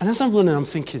 And as I'm running, I'm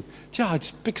thinking, a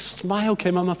big smile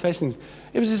came on my face, and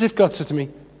it was as if God said to me,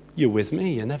 you're with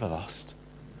me, you're never lost.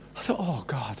 I thought, oh,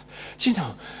 God. Do you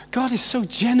know, God is so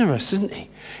generous, isn't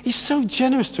he? He's so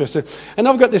generous to us. And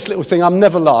I've got this little thing, I'm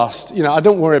never lost. You know, I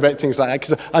don't worry about things like that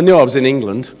because I knew I was in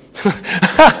England.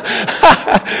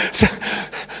 So,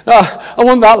 I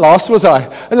wasn't that lost, was I?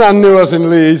 And I knew I was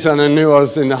in Leeds and I knew I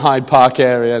was in the Hyde Park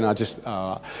area and I just,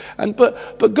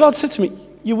 but God said to me,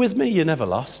 you're with me, you're never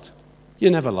lost. You're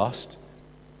never lost.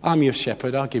 I'm your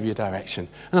shepherd, I'll give you direction.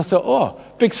 And I thought, oh,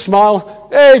 big smile.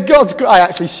 Hey, God's great. I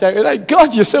actually shouted, hey,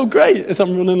 God, you're so great as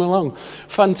I'm running along.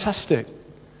 Fantastic.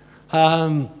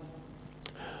 And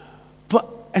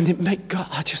it made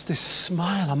God, just this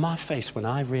smile on my face when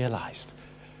I realized,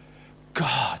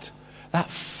 God, that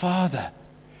Father,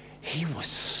 he was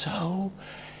so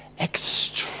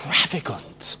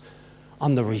extravagant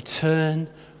on the return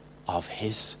of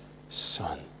his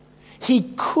Son.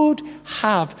 He could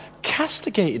have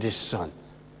castigated his Son.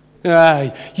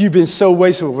 You've been so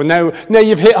wasteful. Well, now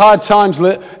you've hit hard times.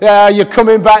 You're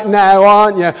coming back now,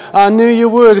 aren't you? I knew you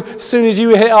would. As soon as you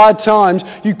hit hard times,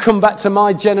 you come back to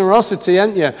my generosity,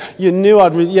 ain't you? You knew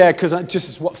because just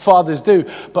is what fathers do.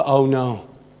 But oh no.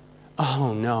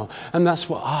 Oh no. And that's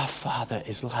what our Father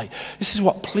is like. This is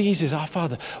what pleases our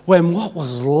Father. When what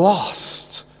was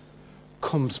lost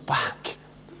comes back.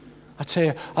 I tell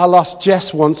you, I lost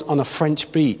Jess once on a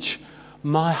French beach.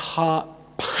 My heart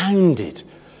pounded.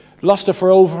 Lost her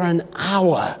for over an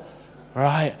hour,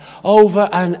 right? Over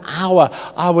an hour.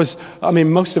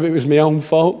 Most of it was my own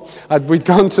fault. We'd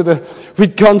gone to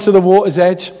the water's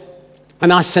edge,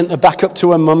 and I sent her back up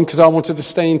to her mum because I wanted to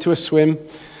stay into a swim.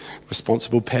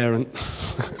 Responsible parent.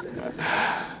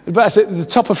 But at the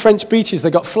top of French beaches,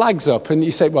 they got flags up, and you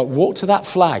say, well, walk to that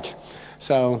flag.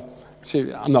 So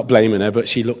I'm not blaming her, but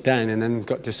she looked down and then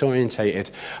got disorientated.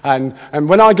 And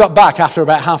when I got back after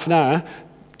about half an hour,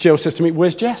 Jill says to me,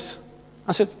 where's Jess?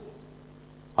 I said,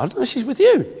 I don't know, she's with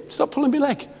you. Stop pulling my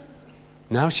leg.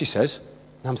 Now she says,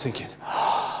 and I'm thinking,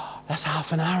 that's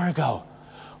half an hour ago.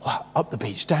 Well, up the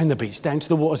beach, down to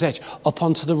the water's edge, up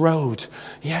onto the road.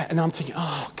 Yeah, and I'm thinking,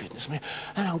 oh, goodness me.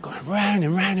 And I'm going round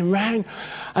and round and round.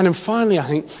 And then finally, I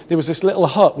think, there was this little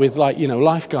hut with,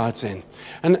 lifeguards in.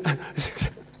 And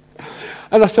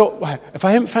I thought, well, if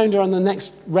I haven't found her on the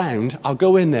next round, I'll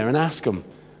go in there and ask them.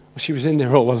 Well, she was in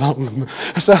there all along.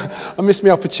 So I missed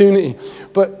my opportunity.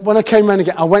 But when I came around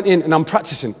again, I went in and I'm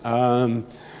practicing.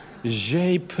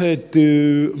 J'ai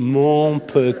perdu mon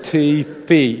petit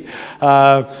fille.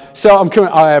 So I'm coming,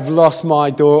 I have lost my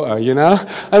daughter,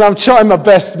 and I'm trying my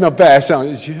best. So I'm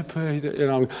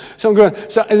going,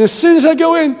 so and as soon as I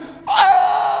go in,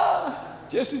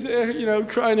 Jess is there,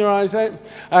 crying her eyes out,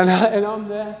 and I'm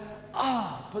there.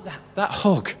 But that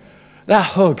hug.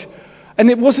 And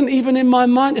it wasn't even in my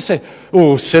mind to say,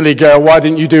 oh, silly girl, why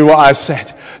didn't you do what I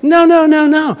said? No.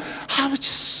 I was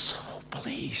just so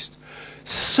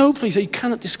pleased that you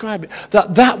cannot describe it,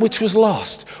 that which was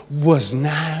lost was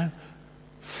now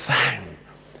found.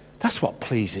 That's what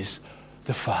pleases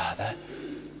the Father.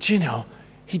 Do you know,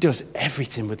 he does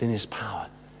everything within his power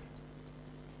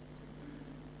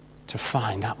to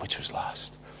find that which was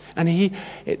lost. And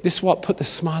this is what put the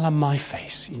smile on my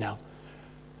face,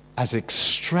 as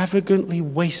extravagantly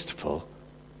wasteful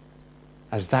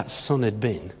as that son had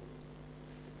been,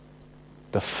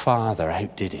 the Father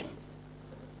outdid him.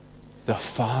 The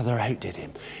Father outdid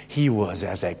him. He was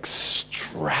as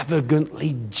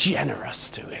extravagantly generous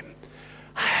to him.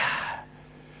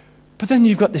 But then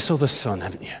you've got this other son,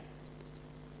 haven't you?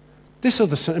 This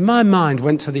other son, and my mind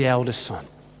went to the eldest son.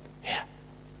 Yeah.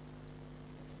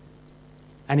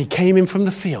 And he came in from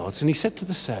the fields and he said to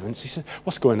the servants, he said,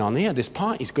 what's going on here? This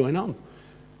party's going on.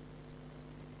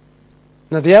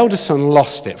 Now, the eldest son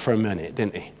lost it for a minute,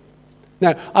 didn't he?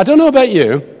 Now, I don't know about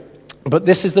you, but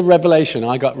this is the revelation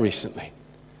I got recently.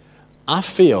 I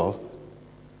feel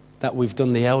that we've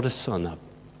done the eldest son,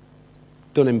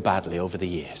 done him badly over the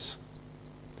years.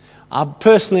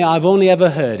 Personally, I've only ever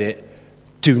heard it,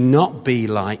 do not be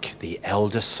like the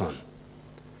eldest son.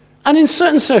 And in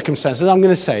certain circumstances, I'm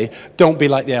going to say, don't be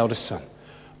like the eldest son.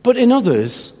 But in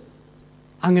others,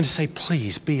 I'm going to say,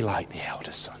 please be like the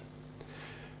eldest son.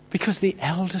 Because the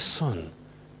eldest son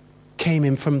came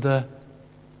in from the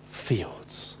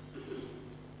fields.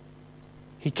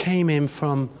 He came in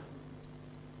from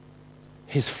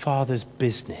his father's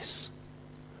business.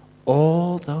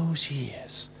 All those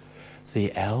years,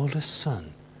 the eldest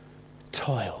son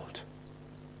toiled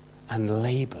and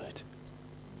labored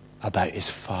about his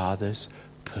father's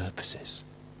purposes.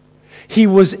 He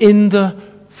was in the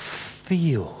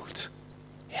field.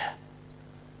 Yeah.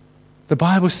 The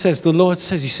Bible says, the Lord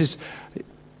says, he says,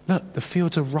 look, the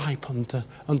fields are ripe unto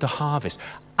harvest.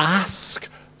 Ask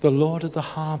the Lord of the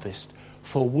harvest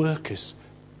for workers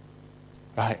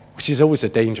right? Which is always a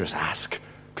dangerous ask,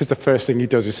 because the first thing he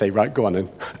does is say, right, go on then.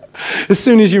 As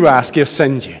soon as you ask, he'll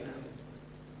send you.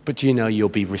 But do you know you'll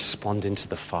be responding to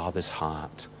the Father's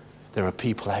heart? There are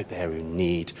people out there who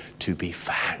need to be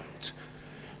found.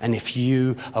 And if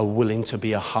you are willing to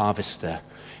be a harvester,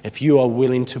 if you are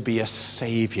willing to be a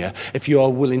savior, if you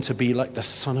are willing to be like the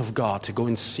Son of God, to go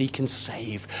and seek and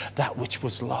save that which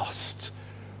was lost,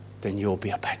 then you'll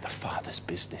be about the Father's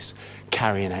business,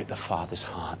 carrying out the Father's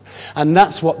heart. And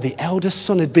that's what the eldest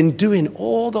son had been doing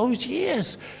all those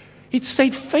years. He'd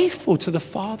stayed faithful to the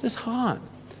Father's heart.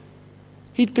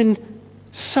 He'd been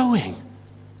sowing.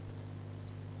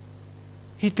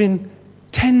 He'd been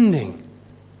tending.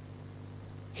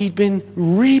 He'd been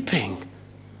reaping.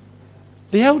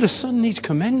 The eldest son needs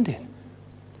commending.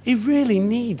 He really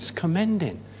needs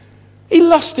commending. He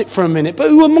lost it for a minute, but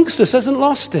who amongst us hasn't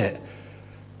lost it?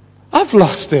 I've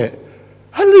lost it.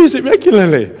 I lose it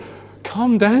regularly.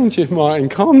 Calm down, Jim Martin.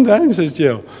 Calm down, says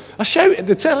Jill. I shout at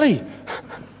the telly.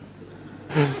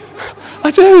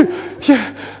 I do.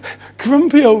 Yeah.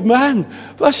 Grumpy old man.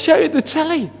 But I shout at the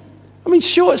telly. I mean,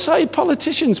 short-sighted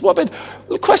politicians. What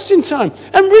about Question Time?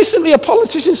 And recently a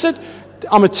politician said,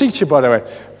 I'm a teacher, by the way.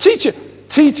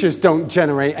 Teachers don't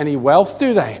generate any wealth,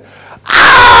 do they?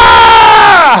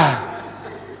 Ah!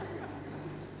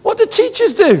 What do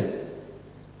teachers do?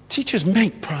 Teachers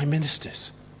make prime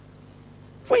ministers.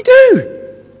 We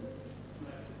do.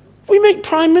 We make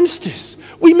prime ministers.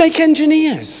 We make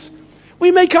engineers.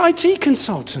 We make IT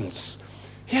consultants.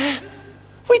 Yeah,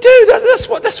 we do. That's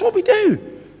what we do.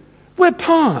 We're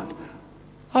part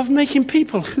of making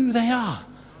people who they are.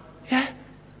 Yeah,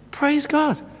 praise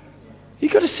God.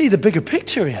 You've got to see the bigger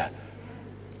picture here.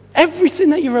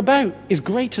 Everything that you're about is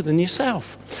greater than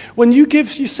yourself. When you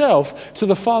give yourself to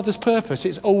the Father's purpose,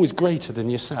 it's always greater than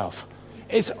yourself.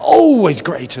 It's always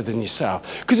greater than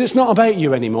yourself. Because it's not about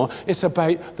you anymore. It's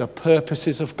about the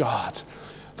purposes of God.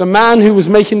 The man who was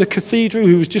making the cathedral,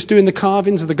 who was just doing the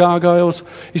carvings of the gargoyles,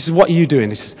 he says, what are you doing?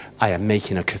 He says, I am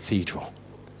making a cathedral.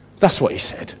 That's what he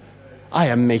said. I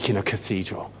am making a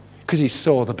cathedral. Because he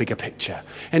saw the bigger picture.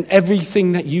 And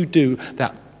everything that you do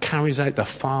that carries out the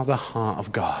Father heart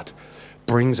of God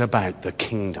brings about the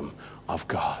kingdom of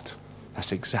God.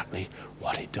 That's exactly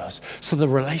what it does. So the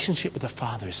relationship with the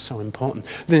Father is so important.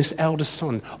 This eldest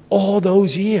son, all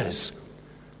those years,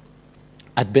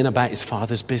 had been about his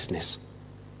father's business.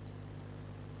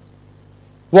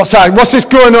 What's this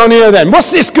going on here then? What's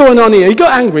this going on here? He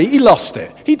got angry. He lost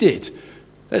it. He did.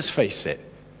 Let's face it.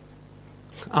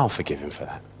 I'll forgive him for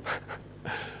that.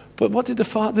 But what did the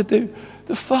Father do?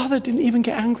 The Father didn't even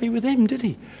get angry with him, did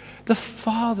he? The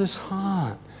Father's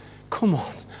heart. Come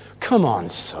on,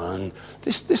 son.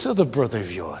 This other brother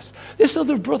of yours.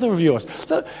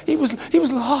 Look, he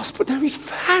was lost, but now he's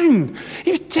found.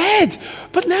 He was dead,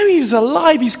 but now he's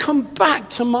alive. He's come back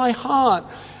to my heart.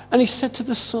 And he said to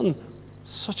the son,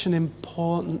 such an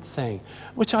important thing,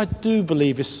 which I do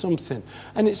believe is something.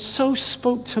 And it so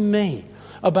spoke to me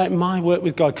about my work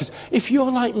with God. Because if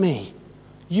you're like me,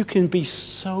 you can be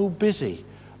so busy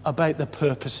about the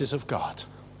purposes of God.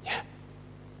 Yeah.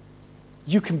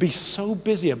 You can be so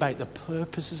busy about the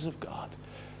purposes of God.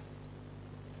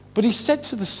 But he said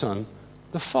to the son,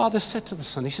 the father said to the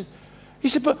son, he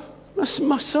said, but my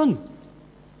son.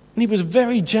 And he was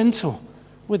very gentle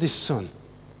with his son.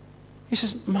 He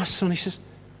says, my son, he says,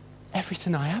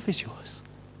 everything I have is yours.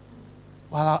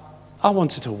 Well, I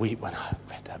wanted to weep when I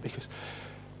read that, because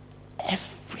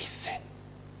everything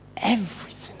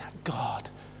that God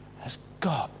has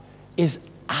got is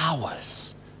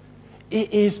ours.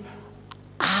 It is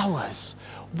ours.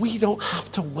 We don't have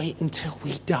to wait until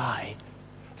we die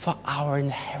for our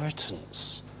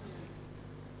inheritance.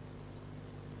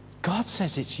 God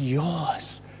says it's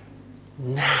yours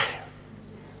now.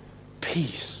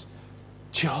 Peace,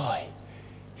 joy,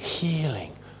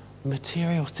 healing,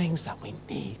 material things that we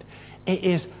need. It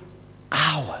is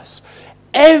ours.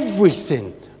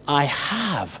 Everything I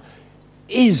have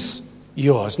is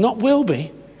yours. Not will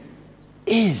be,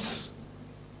 is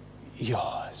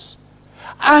yours.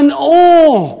 And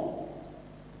all,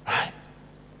 right,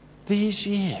 these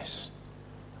years,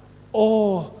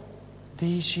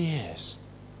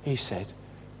 he said,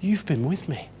 you've been with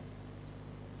me.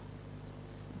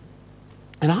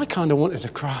 And I kind of wanted to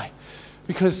cry,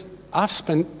 because I've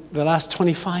spent the last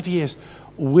 25 years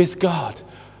with God.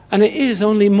 And it is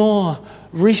only more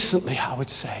recently, I would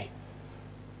say,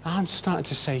 I'm starting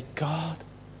to say, God,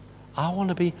 I want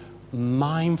to be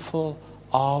mindful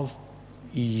of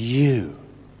you.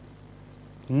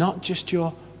 Not just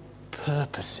your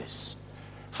purposes,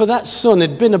 For that son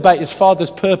had been about his father's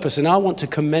purpose, and I want to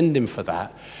commend him for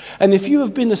that. And if you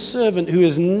have been a servant who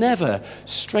has never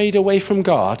strayed away from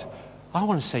God, I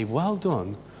want to say, well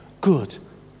done, good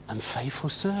and faithful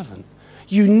servant.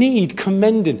 You need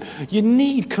commending. You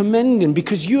need commending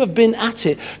because you have been at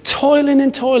it, toiling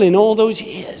and toiling all those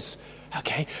years.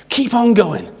 Okay? Keep on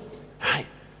going. Right?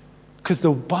 Because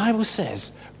the Bible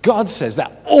says, God says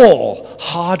that all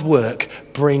hard work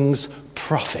brings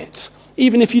profit.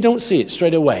 Even if you don't see it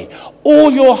straight away.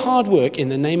 All your hard work in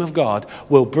the name of God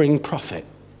will bring profit.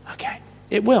 Okay?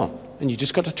 It will. And you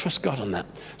just got to trust God on that.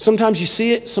 Sometimes you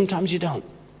see it, sometimes you don't.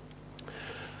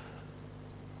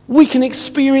 We can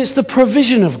experience the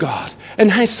provision of God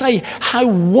and say how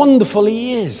wonderful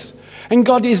he is. And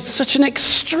God is such an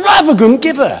extravagant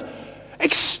giver.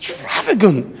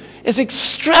 Extravagant. As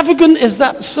extravagant as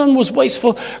that son was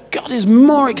wasteful, God is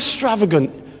more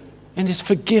extravagant in his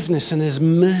forgiveness and his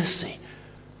mercy.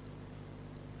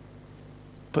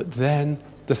 But then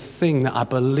the thing that I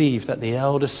believe that the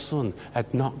eldest son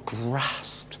had not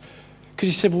grasped, because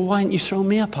he said, well, why didn't you throw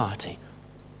me a party?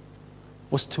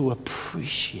 Was to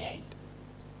appreciate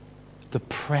the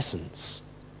presence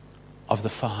of the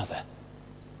Father.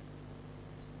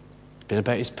 Been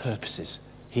about his purposes.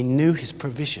 He knew his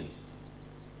provision,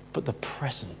 but the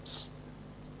presence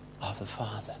of the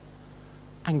Father.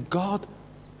 And God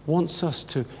wants us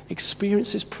to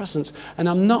experience his presence. And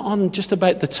I'm not on just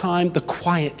about the time, the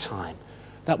quiet time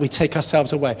that we take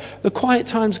ourselves away. The quiet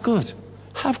time's good.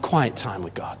 Have quiet time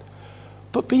with God.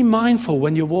 But be mindful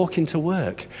when you walk into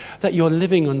work that you're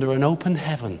living under an open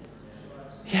heaven.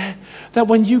 Yeah? That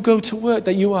when you go to work,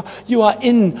 that you are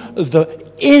in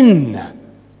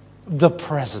the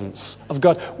presence of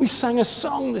God. We sang a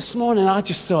song this morning. I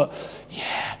just thought,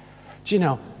 yeah, do you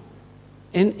know,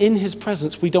 in his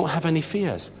presence, we don't have any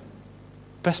fears.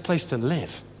 Best place to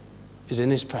live is in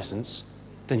his presence,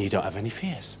 then you don't have any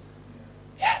fears.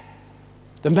 Yeah.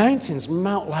 The mountains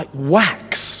melt like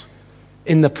wax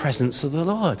in the presence of the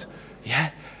Lord. Yeah.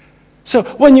 So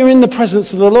when you're in the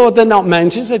presence of the Lord, they're not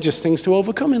mountains, they're just things to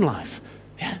overcome in life.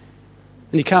 Yeah.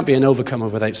 And you can't be an overcomer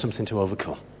without something to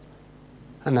overcome.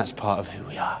 And that's part of who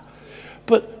we are.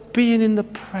 But being in the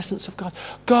presence of God.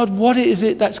 God, what is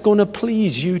it that's going to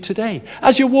please you today?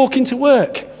 As you're walking to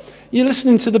work, you're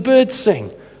listening to the birds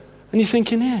sing. And you're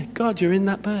thinking, yeah, God, you're in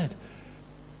that bird.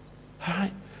 All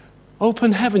right.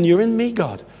 Open heaven, you're in me,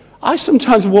 God. I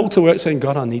sometimes walk to work saying,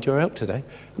 God, I need your help today.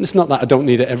 And it's not that I don't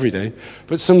need it every day.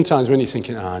 But sometimes when you're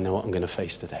thinking, I know what I'm going to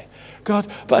face today. God,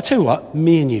 but I tell you what,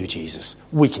 me and you, Jesus,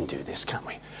 we can do this, can't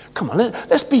we? Come on,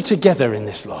 let's be together in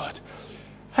this, Lord.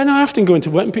 And I often go into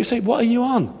work and people say, what are you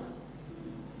on?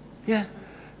 Yeah,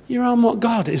 you're on what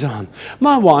God is on.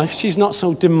 My wife, she's not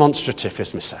so demonstrative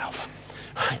as myself.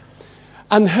 Right?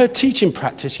 And her teaching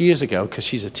practice years ago, because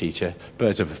she's a teacher,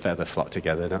 birds of a feather flock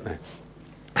together, don't they?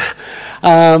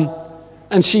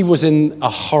 And she was in a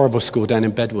horrible school down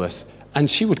in Bedworth, and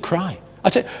she would cry.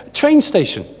 Train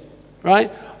station,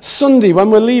 right? Sunday, when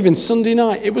we're leaving, Sunday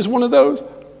night, it was one of those,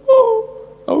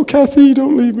 oh, Kathy,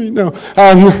 don't leave me. No.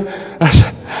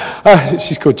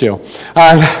 She's called Jill.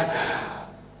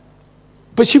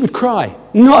 But she would cry,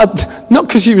 not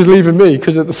because she was leaving me,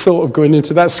 because of the thought of going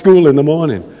into that school in the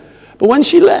morning. But when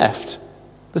she left,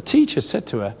 the teacher said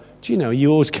to her, do you know,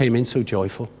 you always came in so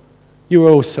joyful. You were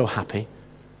always so happy.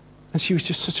 And she was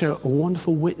just such a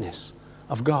wonderful witness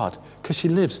of God because she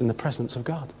lives in the presence of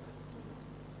God.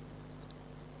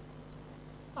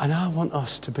 And I want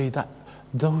us to be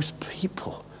those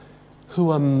people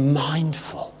who are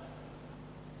mindful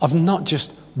of not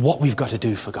just what we've got to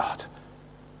do for God,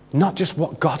 not just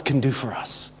what God can do for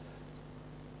us,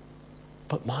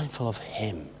 but mindful of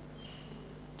him.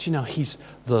 Do you know, he's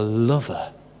the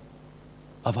lover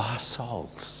of our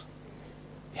souls.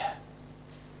 Yeah.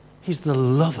 He's the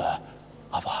lover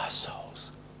of our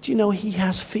souls. Do you know he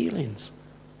has feelings?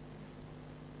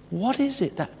 What is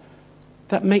it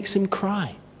that makes him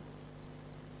cry?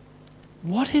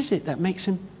 What is it that makes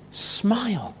him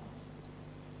smile?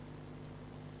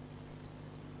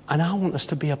 And I want us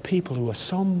to be a people who are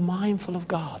so mindful of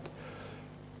God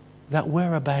that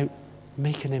we're about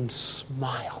making him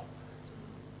smile.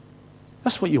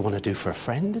 That's what you want to do for a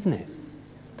friend, isn't it?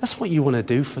 That's what you want to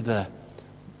do for the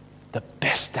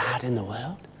best dad in the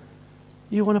world.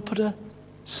 You want to put a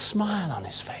smile on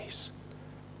his face.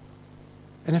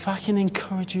 And if I can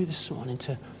encourage you this morning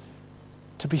to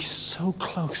be so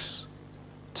close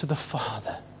to the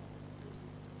Father,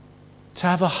 to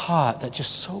have a heart that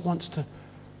just so wants to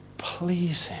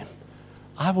please him,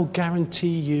 I will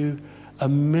guarantee you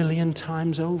 1,000,000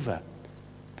 times over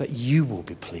that you will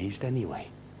be pleased anyway.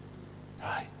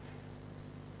 Right?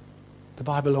 The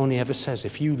Bible only ever says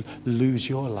if you lose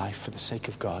your life for the sake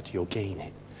of God, you'll gain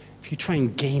it. If you try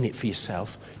and gain it for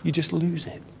yourself, you just lose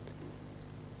it.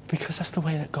 Because that's the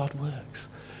way that God works.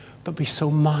 But be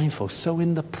so mindful, so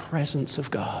in the presence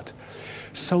of God,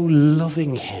 so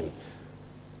loving him.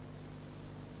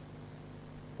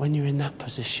 When you're in that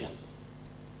position,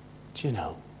 do you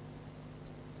know,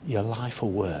 your life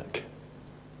will work.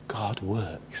 God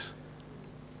works.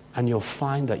 And you'll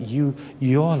find that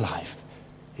your life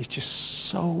is just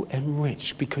so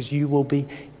enriched because you will be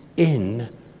in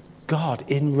God,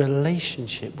 in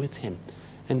relationship with him.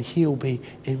 And he'll be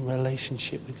in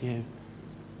relationship with you.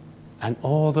 And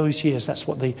all those years, that's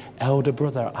what the elder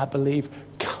brother, I believe,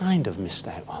 kind of missed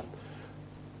out on.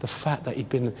 The fact that he'd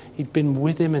been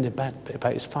with him and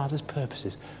about his father's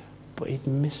purposes, but he'd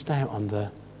missed out on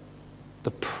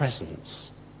the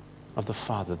presence of the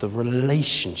Father, the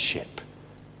relationship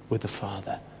with the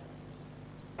Father.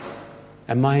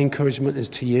 And my encouragement is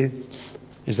to you,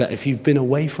 is that if you've been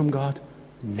away from God,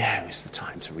 now is the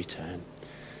time to return.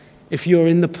 If you're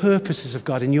in the purposes of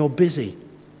God and you're busy,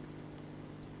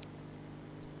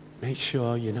 make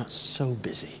sure you're not so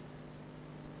busy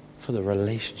for the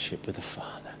relationship with the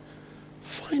Father.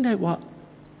 Find out what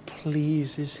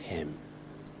pleases him,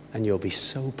 and you'll be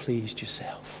so pleased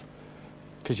yourself.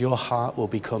 Because your heart will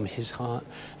become his heart,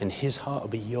 and his heart will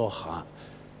be your heart,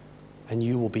 and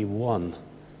you will be one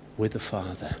with the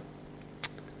Father.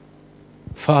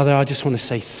 Father, I just want to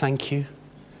say thank you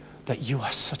that you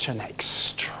are such an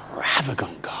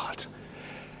extravagant God.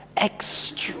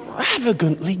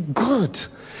 Extravagantly good.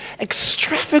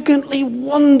 Extravagantly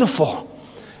wonderful.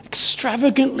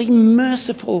 Extravagantly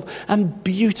merciful and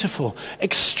beautiful.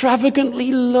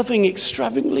 Extravagantly loving.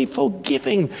 Extravagantly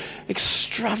forgiving.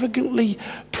 Extravagantly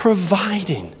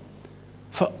providing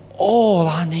for all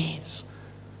our needs.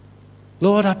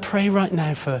 Lord, I pray right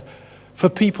now for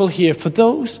people here, for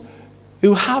those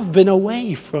who have been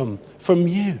away from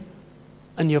you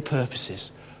and your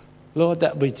purposes. Lord,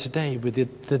 that be today, be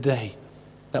the day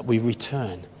that we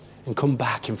return and come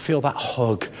back and feel that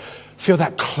hug, feel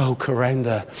that cloak around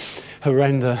the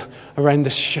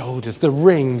shoulders, the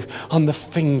ring on the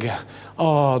finger,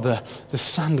 the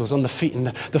sandals on the feet, and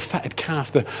the fatted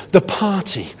calf, the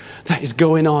party that is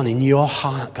going on in your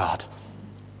heart, God.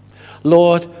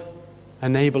 Lord,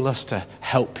 enable us to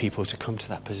help people to come to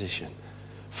that position.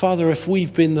 Father, if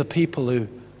we've been the people who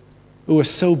are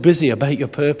so busy about your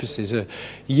purposes,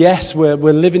 yes, we're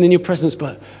living in your presence,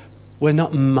 but we're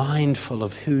not mindful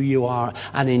of who you are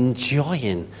and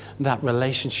enjoying that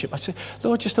relationship. I say,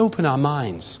 Lord, just open our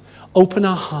minds, open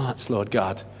our hearts, Lord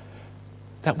God,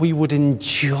 that we would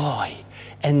enjoy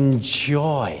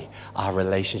our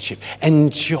relationship,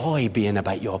 enjoy being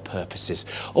about your purposes.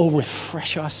 Oh,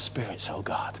 refresh our spirits, oh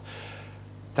God,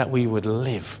 that we would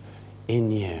live in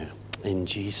you. In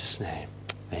Jesus' name,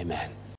 amen.